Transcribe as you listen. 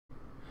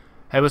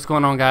Hey, what's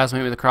going on, guys?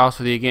 Meet with the Cross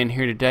with you again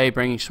here today,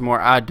 bringing some more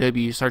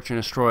IW Search and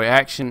Destroy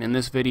action. In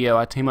this video,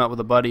 I team up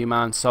with a buddy of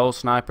mine, Soul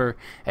Sniper,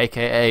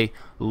 aka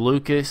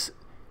Lucas.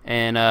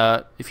 And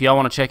if y'all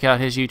want to check out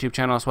his YouTube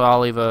channel as well, I'll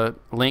leave a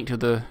link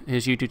to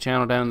his YouTube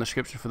channel down in the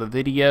description for the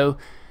video.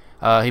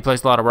 He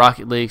plays a lot of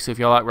Rocket League, so if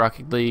y'all like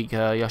Rocket League,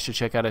 y'all should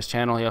check out his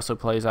channel. He also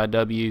plays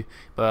IW,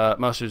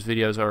 but most of his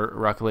videos are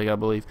Rocket League, I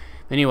believe.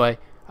 Anyway,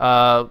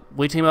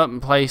 we team up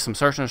and play some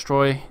Search and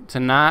Destroy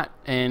tonight,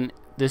 and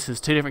this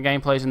is two different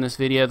gameplays in this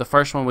video. The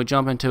first one, we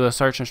jump into a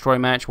Search and Destroy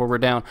match where we're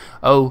down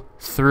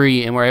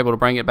 0-3 and we're able to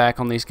bring it back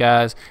on these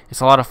guys. It's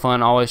a lot of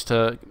fun always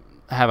to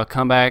have a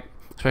comeback,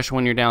 especially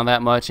when you're down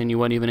that much and you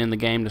weren't even in the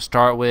game to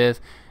start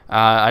with.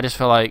 I just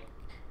feel like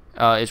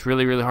it's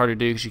really, really hard to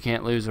do because you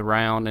can't lose a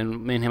round,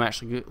 and me and him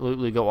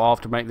actually go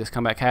off to make this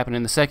comeback happen.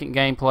 In the second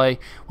gameplay,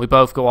 we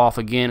both go off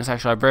again. It's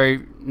actually our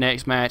very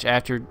next match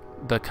after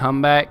the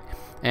comeback,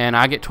 and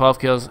I get 12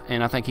 kills,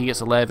 and I think he gets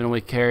 11.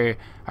 We carry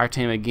our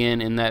team again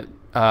in that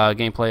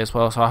gameplay as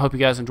well. So I hope you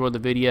guys enjoyed the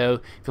video.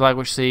 If you like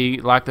what you see,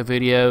 like the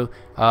video,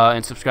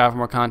 and subscribe for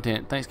more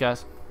content. Thanks,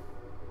 guys.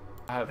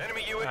 I have a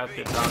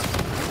good time.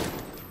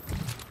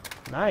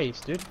 Nice,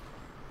 dude.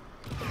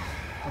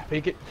 I'll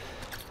peek it.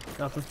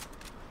 Nothing.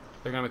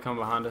 They're gonna come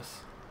behind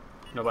us.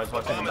 Nobody's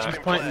watching them back.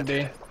 Just planting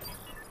B.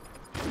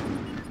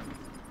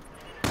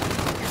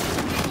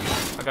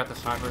 I got the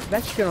sniper.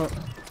 Next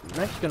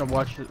gonna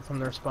watch it from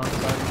their spawn side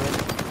a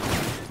bit.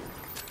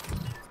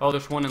 Oh,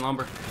 there's one in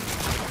lumber.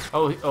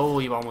 Oh,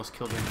 he almost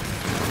killed me.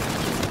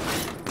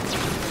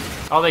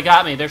 Oh, they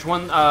got me. There's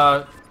one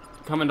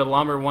coming to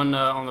lumber, one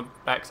on the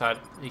backside.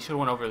 He should have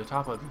went over the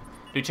top of you.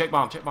 Dude, check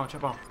bomb, check bomb, check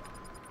bomb.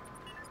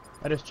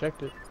 I just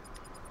checked it.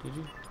 Did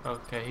you?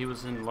 Okay, he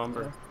was in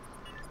lumber. Yeah.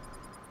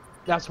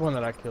 That's one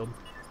that I killed.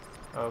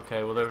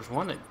 Okay, well there was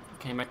one that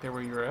came back there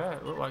where you were at.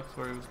 It looked like that's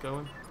where he was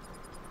going.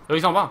 Oh,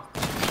 he's on bomb.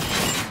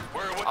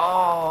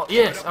 Oh,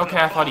 yes. Okay,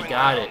 I thought he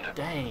got it.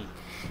 Dang.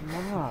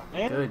 Nah,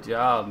 Good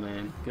job,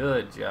 man.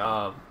 Good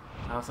job.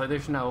 I was like,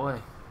 there's no way.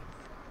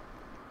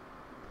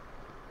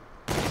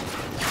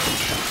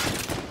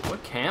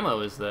 What camo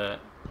is that?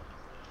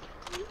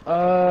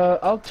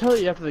 I'll tell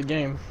you after the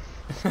game.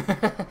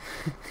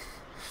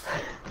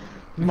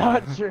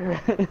 Not sure.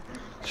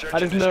 I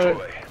just know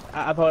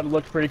I thought it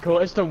looked pretty cool.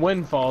 It's the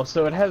Windfall,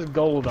 so it has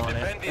gold on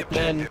it. And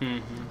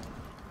then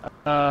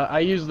I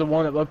used the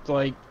one that looked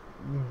like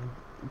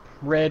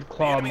red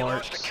claw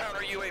marks.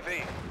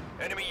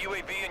 Enemy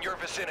UAV in your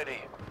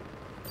vicinity.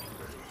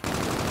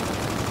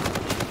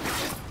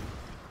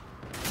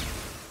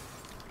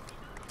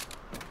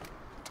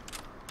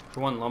 There's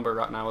one lumber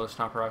right now with a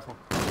sniper rifle.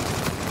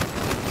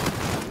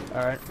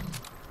 Alright.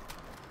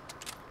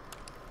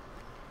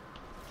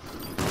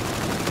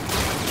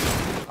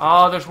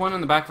 Oh, there's one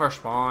in the back of our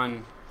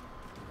spawn.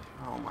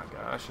 Oh my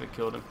god, I should have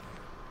killed him.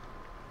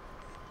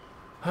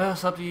 Well,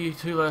 it's up to you.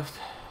 Two left.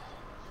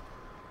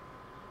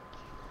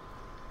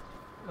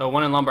 Oh,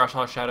 one in lumber. I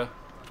saw a shadow.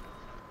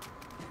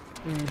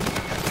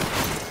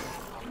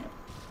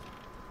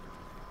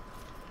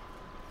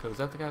 Was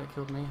that the guy that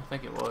killed me? I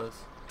think it was.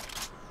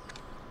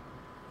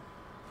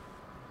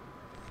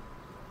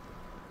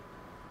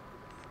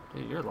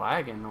 Dude, you're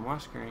lagging on my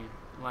screen.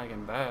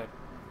 Lagging bad.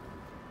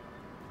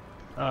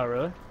 Oh,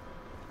 really?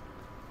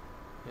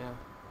 Yeah.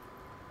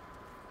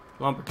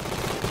 Lumber.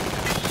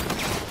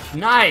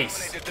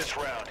 Nice!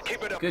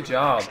 Good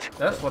job.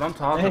 That's what I'm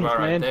talking about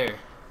right there.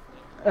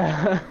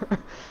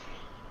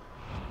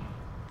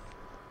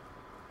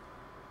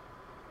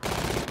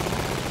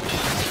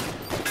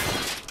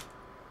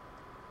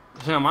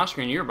 See, on my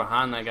screen, you were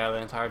behind that guy the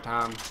entire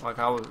time. Like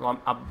I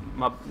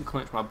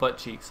clenched my butt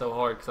cheek so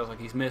hard because I was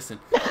like, he's missing.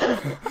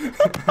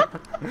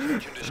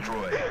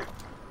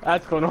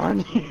 That's going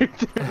on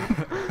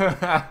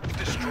YouTube.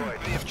 Destroy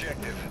the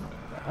objective.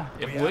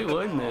 If we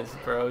win this,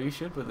 bro, you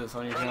should put this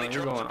on your channel.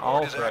 You're going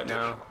off right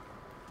now.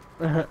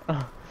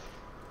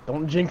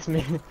 Don't jinx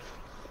me.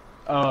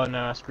 Oh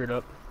no, I screwed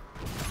up.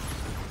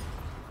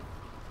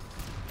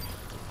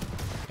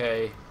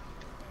 Okay.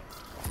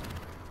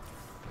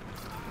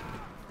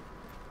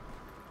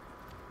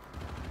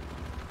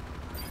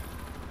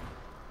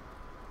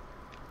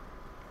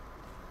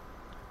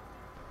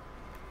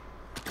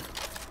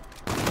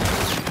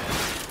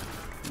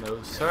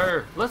 No,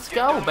 sir. Let's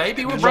go,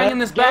 baby. We're bringing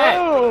this back.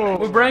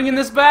 We're bringing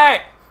this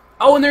back.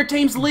 Oh, and their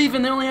team's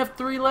leaving. They only have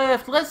 3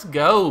 left. Let's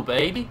go,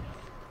 baby.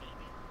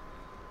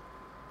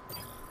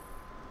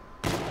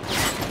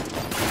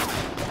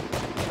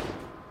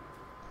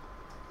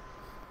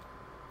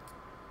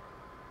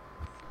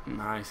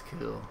 Nice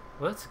kill.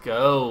 Let's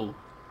go.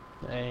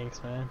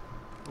 Thanks, man.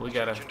 We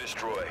gotta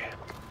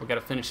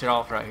finish it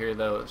off right here,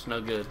 though. It's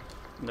no good.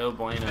 No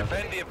bueno.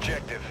 Defend the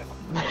objective.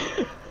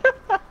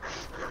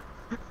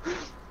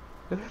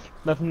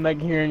 Nothing like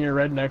hearing your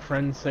redneck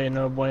friends say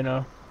no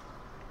bueno.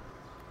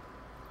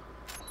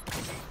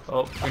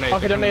 Oh, grenade.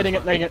 Okay, donating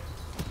it, dang it.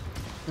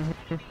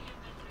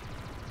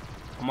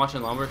 I'm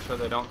watching lumber so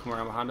they don't come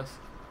around behind us.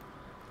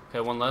 Okay,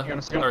 one left.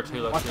 Or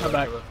two left. Watch my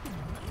back.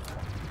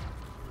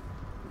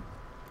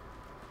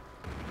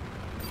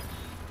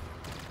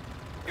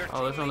 Your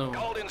Oh, there's teammate only-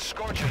 called in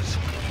scorches.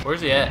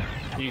 Where's he at?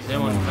 Do you see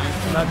him on the thing?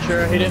 I'm not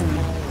sure. He didn't.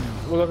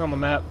 We'll look on the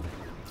map.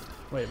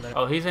 Wait a minute.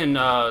 Oh, he's in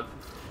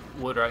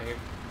wood right here.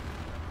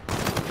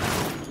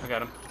 I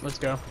got him. Let's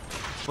go.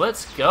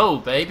 Let's go,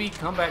 baby.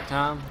 Comeback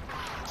time.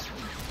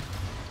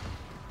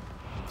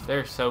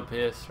 They're so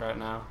pissed right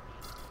now.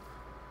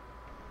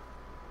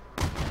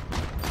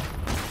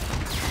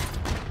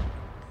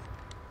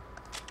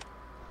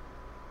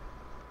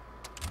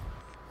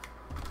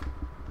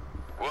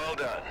 Well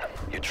done.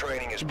 Your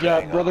training is Good job,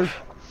 paying brother.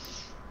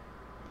 off.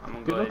 I'm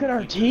gonna Dude, go look ahead at and our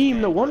keep this team.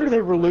 game No wonder close.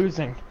 they were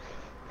losing.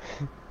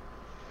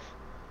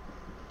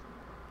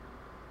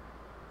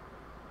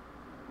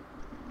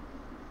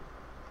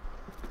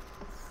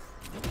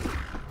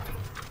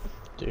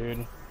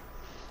 Dude.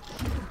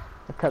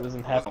 That cut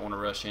doesn't I happen. don't want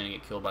to rush in and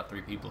get killed by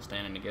 3 people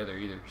standing together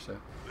either. So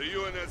The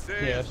UNSA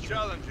Yeah, is that's true.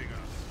 challenging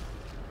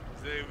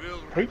us. They will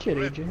Preach it,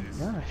 regret AJ. this.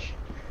 Gosh.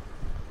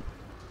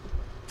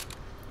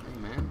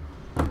 hey, man,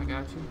 I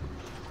got you.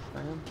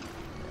 Man.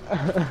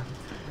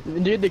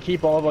 Did you have to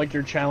keep all of like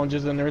your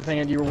challenges and everything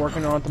that you were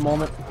working on at the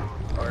moment?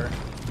 Or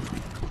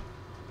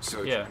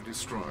Search Yeah. and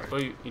destroy.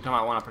 Well, you talking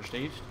about one I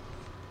prestiged?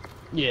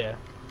 yeah.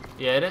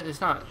 Yeah, it's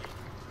not.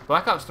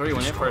 Black Ops 3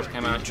 when it first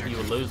came out, you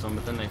would lose them,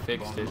 but then they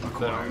fixed it.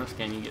 But on this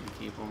game, you get to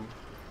keep them.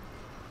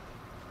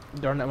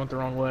 Darn, that went the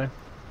wrong way.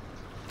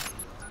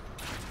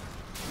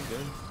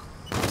 Good.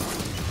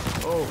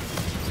 Oh,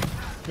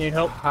 You need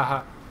help?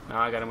 haha. No,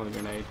 I got him with a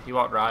grenade. He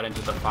walked right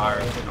into the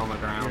fire, sitting on the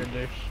You're a ground.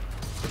 douche.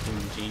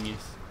 Freaking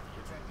genius.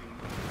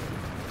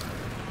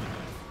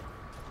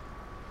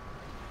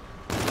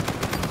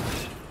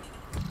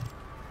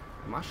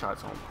 My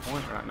shot's on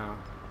point right now.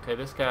 Okay,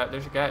 this guy,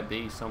 there's a guy at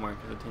B somewhere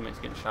because the teammate's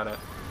getting shot at.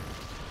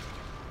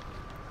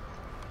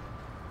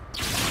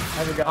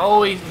 How's it going?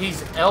 Oh,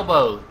 he's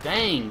elbowed.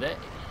 Dang, that.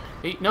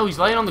 No, he's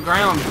laying on the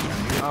ground.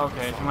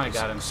 Okay, somebody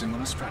got him.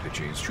 Similar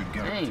strategies should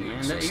guarantee Dang, man,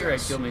 that success. E-Reg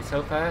killed me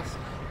so fast.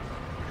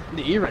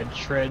 The E-Red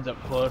shreds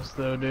up close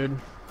though, dude.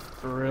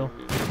 For real.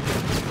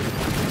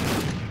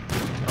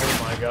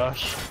 Oh my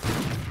gosh.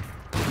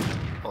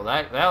 Well,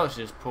 that was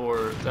just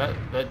poor.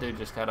 That dude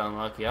just got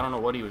unlucky. I don't know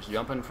what he was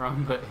jumping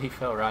from, but he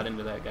fell right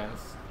into that guy's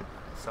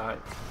sight.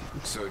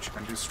 Search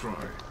and destroy.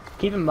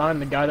 Keep in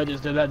mind the guy that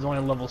just did that is only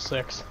level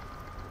 6.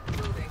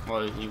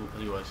 Well, he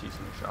was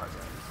using a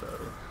shotgun, so.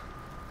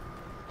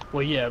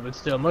 Well, yeah, but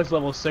still, most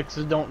level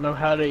 6s don't know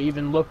how to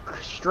even look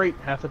straight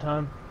half the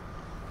time.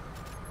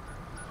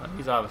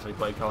 He's obviously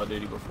played Call of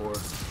Duty before.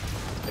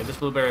 Okay, this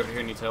blueberry over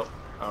here needs help.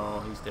 Oh,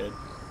 he's dead.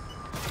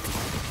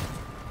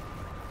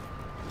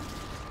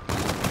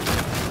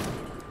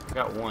 I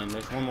got one.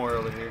 There's one more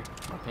over here.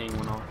 My ping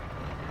went off.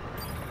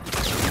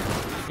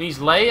 He's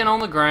laying on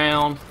the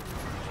ground.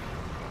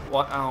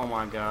 What? Oh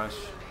my gosh.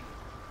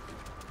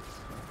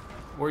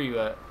 Where are you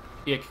at?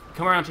 Yeah,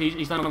 come around to.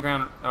 He's not on the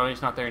ground. Oh,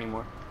 he's not there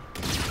anymore.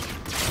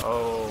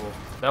 Oh,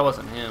 that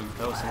wasn't him.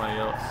 That was somebody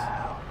else.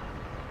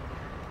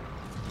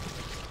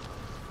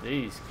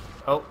 Jeez.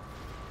 Oh.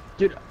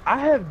 Dude, I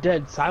have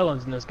dead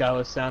silence and this guy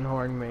was sound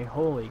horning me.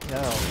 Holy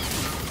cow.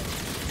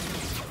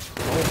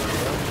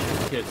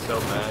 This kid's so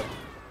bad.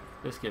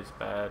 This kid's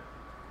bad.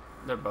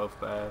 They're both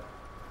bad.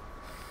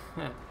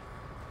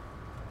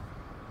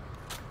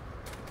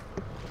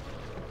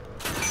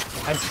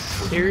 I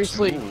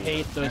seriously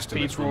hate those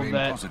Estimates people remain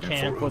that positive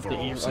camp for with the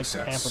overall camp with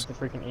success. the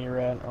freaking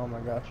E-Red. Oh my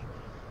gosh.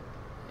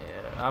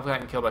 Yeah, I've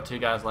gotten killed by 2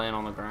 guys laying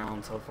on the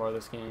ground so far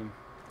this game.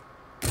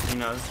 You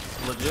know,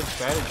 it's legit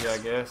strategy, I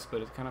guess,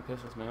 but it kind of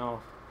pisses me off.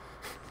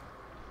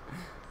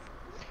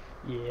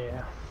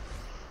 Yeah.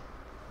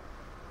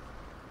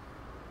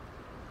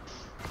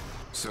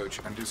 Search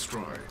and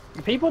destroy.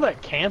 People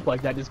that camp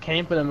like that just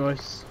camp in the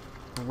most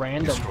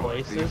random Destroy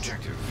the places.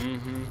 objective.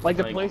 Mm-hmm. Like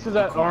the places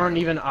that aren't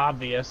even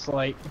obvious.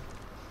 Like,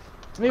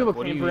 some people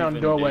what do camp you around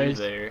even doorways.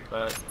 do there?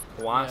 Like,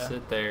 why Yeah.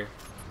 sit there?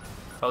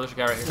 Oh, there's a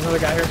guy right There's here. another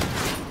guy here.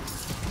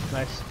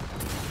 Nice.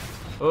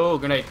 Oh,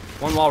 grenade.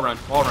 One wall run.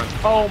 Wall run.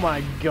 Oh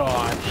my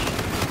gosh.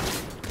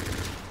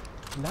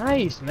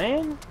 Nice,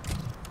 man.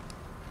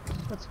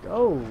 Let's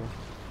go.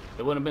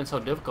 It wouldn't have been so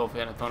difficult if he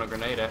hadn't thrown a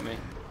grenade at me.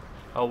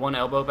 Oh, one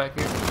elbow back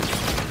here.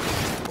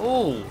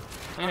 Oh,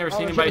 I ain't never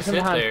seen Oh, anybody shit, from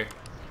sit behind. there.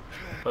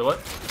 Wait, what?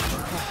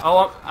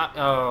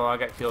 Oh, I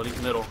got killed.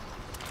 He's middle.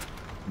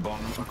 Bomb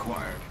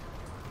acquired.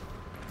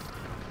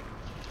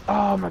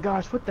 Oh my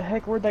gosh, what the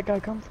heck? Where'd that guy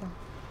come from?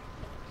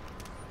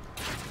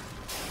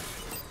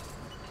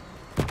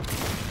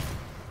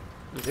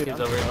 This Dude, kid's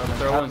I'm over here sorry, I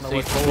throwing don't know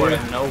what to C4 do.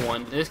 and no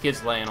one. This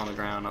kid's laying on the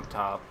ground up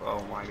top.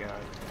 Oh my god.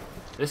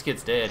 This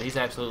kid's dead. He's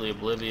absolutely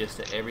oblivious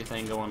to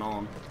everything going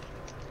on.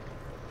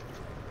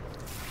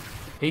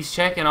 He's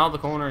checking all the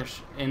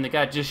corners, and the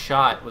guy just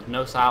shot with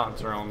no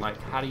silencer on. Like,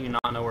 how do you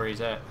not know where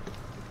he's at?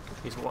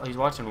 He's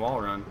watching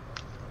wall run.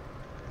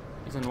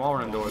 He's in wall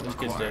run door. This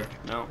kid's dead.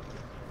 No.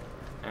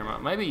 Never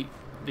mind. Maybe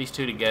these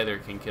two together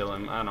can kill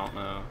him. I don't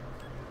know.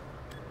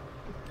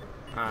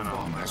 I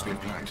Bomb don't has been know.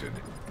 planted.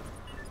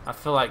 I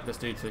feel like this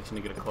dude's fixing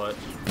to get a clutch.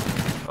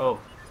 Oh.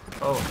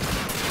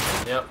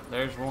 Oh. Yep,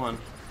 there's one.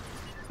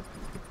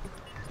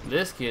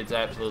 This kid's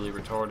absolutely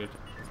retarded.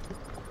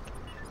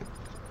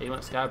 He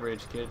went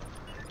Skybridge, kid.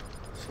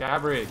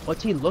 Skybridge.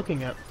 What's he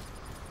looking at?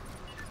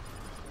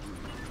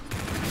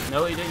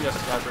 No, he didn't go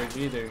Skybridge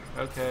either.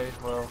 Okay,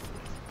 well.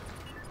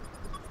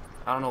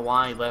 I don't know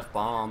why he left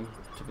bomb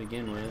to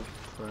begin with,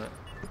 but.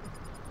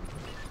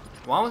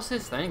 Why was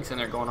his thing sitting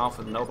there going off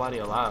with nobody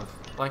alive?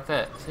 Like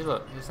that. See,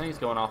 look. His thing's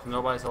going off and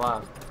nobody's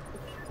alive.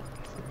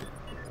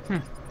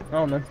 I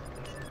don't know.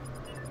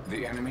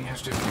 The enemy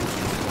has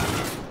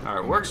defused.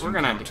 Alright, we're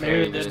gonna have to carry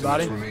Maybe this. this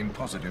body? Remain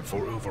positive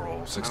for overall I don't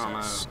know.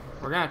 success.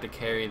 We're gonna have to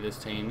carry this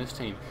team.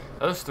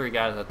 Those three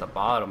guys at the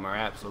bottom are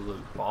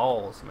absolute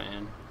balls,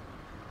 man.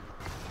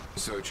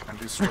 Search and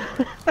destroy.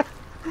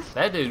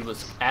 That dude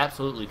was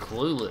absolutely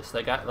clueless.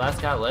 That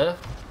last guy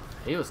left,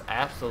 he was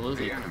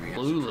absolutely The enemy has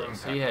clueless.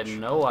 thrown He had package.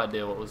 no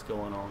idea what was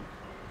going on.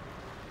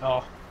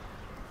 Oh.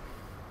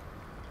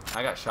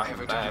 I got I shot in have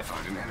the back.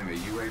 identified an enemy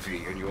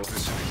UAV in your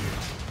vicinity.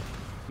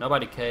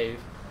 Nobody cave.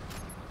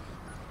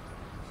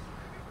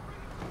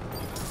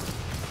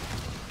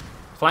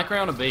 Flank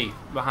around a B,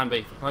 behind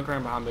B. Flank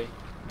around behind B.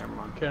 Never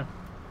mind. Okay.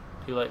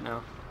 Too late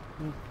now.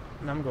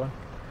 I'm going.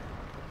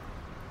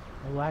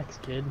 Relax,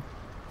 kid.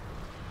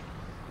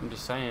 I'm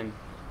just saying.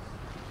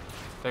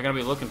 They're gonna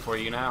be looking for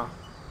you now.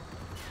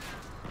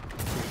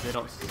 They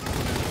don't.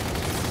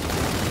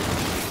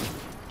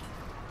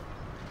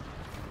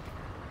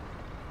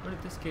 Where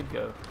did this kid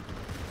go?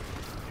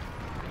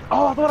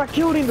 Oh, I thought I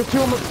killed him. The two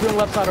on the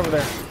left side over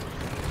there.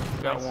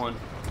 Got Nice. one.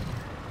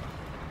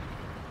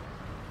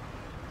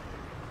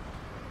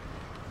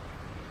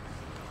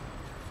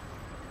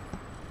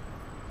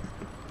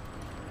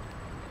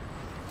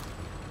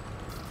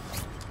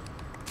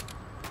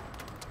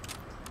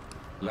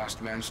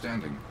 Last man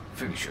standing.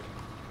 Finish it.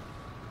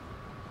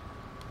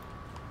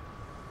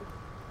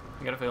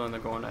 I got a feeling they're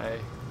going to A.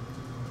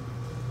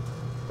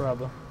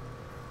 Probably.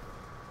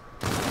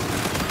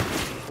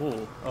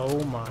 Ooh.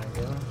 Oh my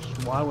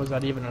gosh. Why was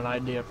that even an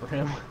idea for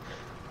him?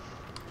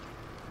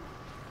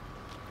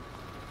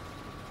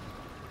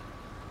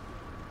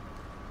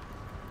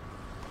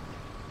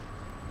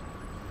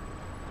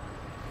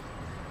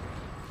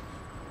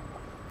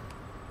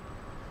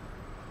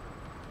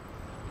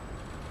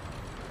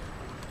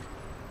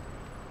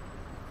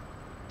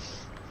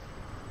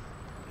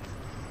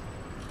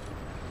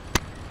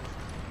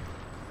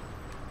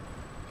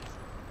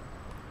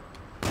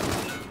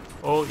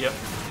 Oh, yep.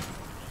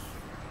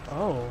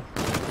 Oh.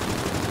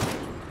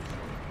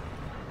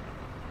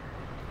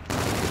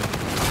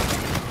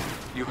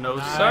 No,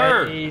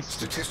 sir. Nice.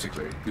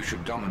 Statistically, you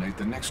should dominate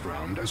the next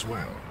round as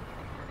well.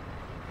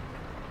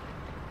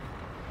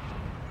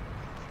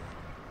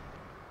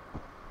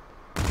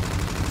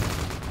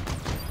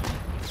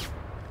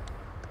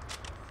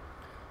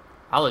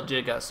 I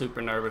legit got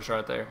super nervous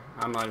right there.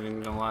 I'm not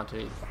even gonna lie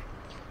to you.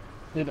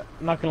 Dude, I'm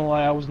not gonna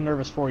lie, I was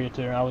nervous for you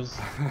too. I was.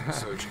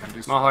 Search and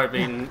destroy.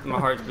 My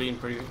heart's beating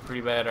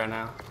pretty bad right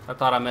now. I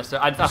thought I messed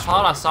up. I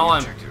thought I saw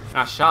him and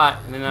I shot,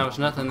 and then there was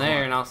nothing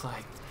there, and I was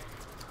like,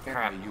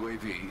 crap. Enemy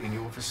UAV in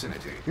your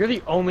vicinity. You're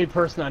the only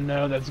person I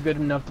know that's good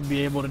enough to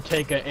be able to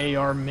take an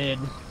AR mid.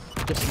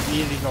 Just as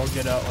easy as I'll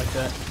get out like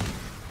that.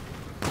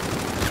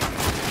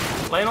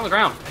 Laying on the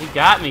ground. He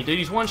got me, dude.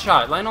 He's one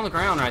shot. Laying on the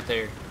ground right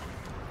there.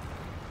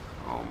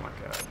 Oh my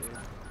god, dude.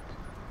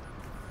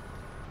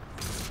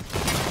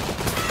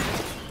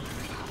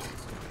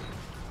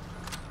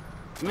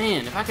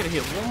 Man, if I could have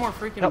hit one more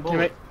freaking Help,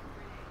 bullet. teammate.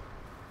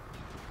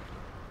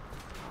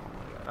 Oh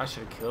my god, I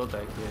should have killed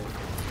that kid.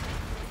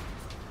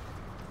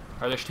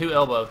 Alright, there's two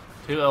elbow.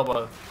 Two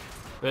elbow.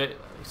 But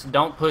so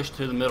don't push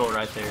to the middle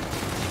right there.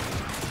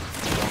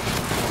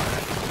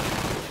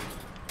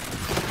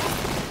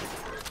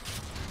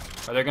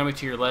 Are they gonna be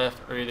to your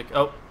left or either?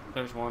 Oh,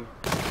 there's one.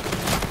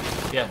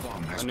 Yeah,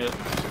 I knew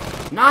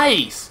it.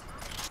 Nice!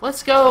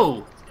 Let's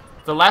go!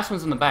 The last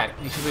one's in the back.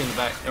 He should be in the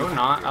back. Or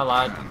not. I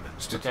lied.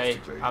 Okay,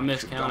 I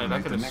miscounted.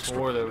 I could have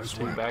swore there was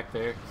two back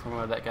there. From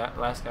where that guy,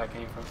 last guy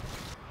came from.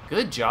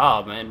 Good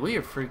job, man. We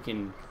are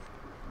freaking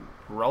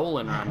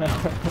rolling right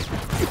now.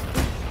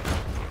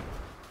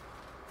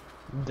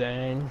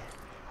 Dang.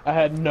 I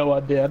had no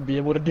idea I'd be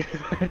able to do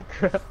that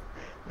crap.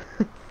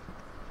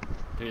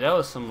 Dude, that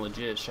was some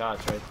legit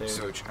shots right there.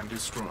 Search and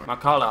destroy. My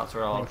callouts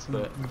are off, Thanks,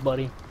 but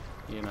buddy.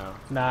 you know.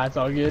 Nah, it's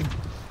all good.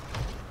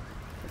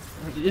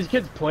 These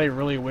kids play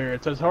really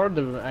weird, so it's hard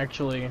to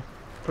actually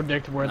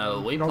predict where No,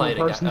 the we normal played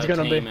person's a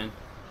gonna be. team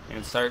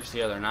in Search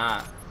the other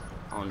night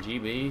on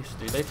GBs.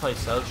 Dude, they play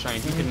so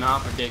strange. You could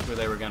not predict where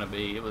they were gonna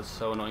be. It was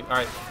so annoying. All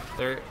right,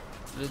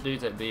 this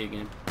dude's at B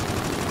again.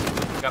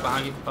 Got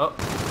behind you. Oh,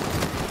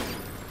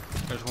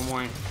 there's one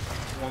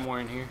more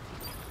in here.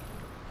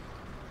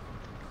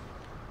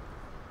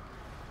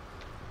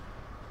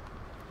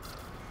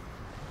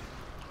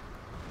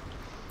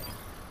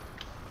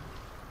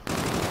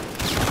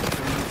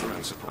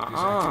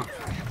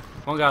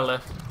 One guy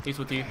left. He's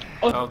with you.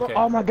 Okay.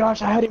 Oh my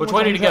gosh, I had it. Which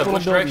way did he go?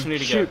 Which direction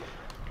did he go? Shoot.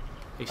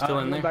 He's still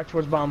in He there. went back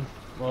towards bomb.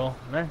 Well,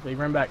 there, he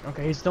ran back.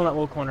 Okay, he's still in that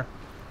little corner.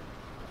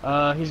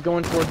 He's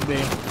going towards B.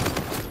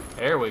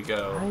 There we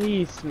go.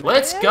 Nice.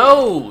 Let's man.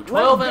 go.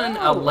 12 Let's and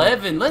go.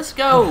 11. Let's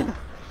go.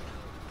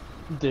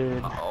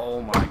 Dude.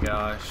 Oh my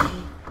gosh.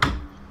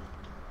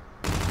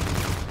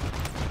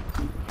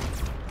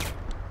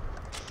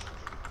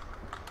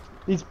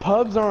 These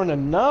pubs aren't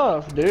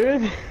enough,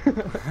 dude.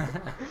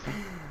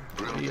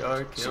 We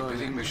are killing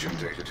Submitting it. mission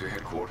data to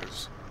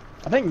headquarters.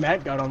 I think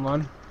Matt got on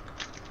one.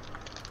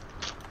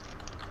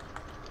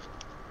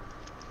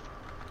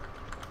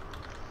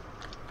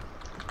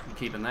 I'm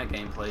keeping that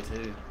gameplay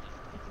too.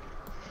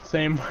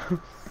 Same.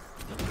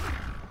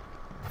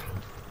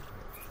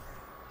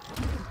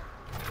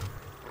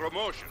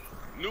 Promotion.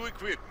 New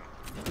equipment.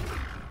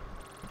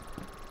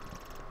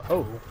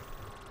 Oh.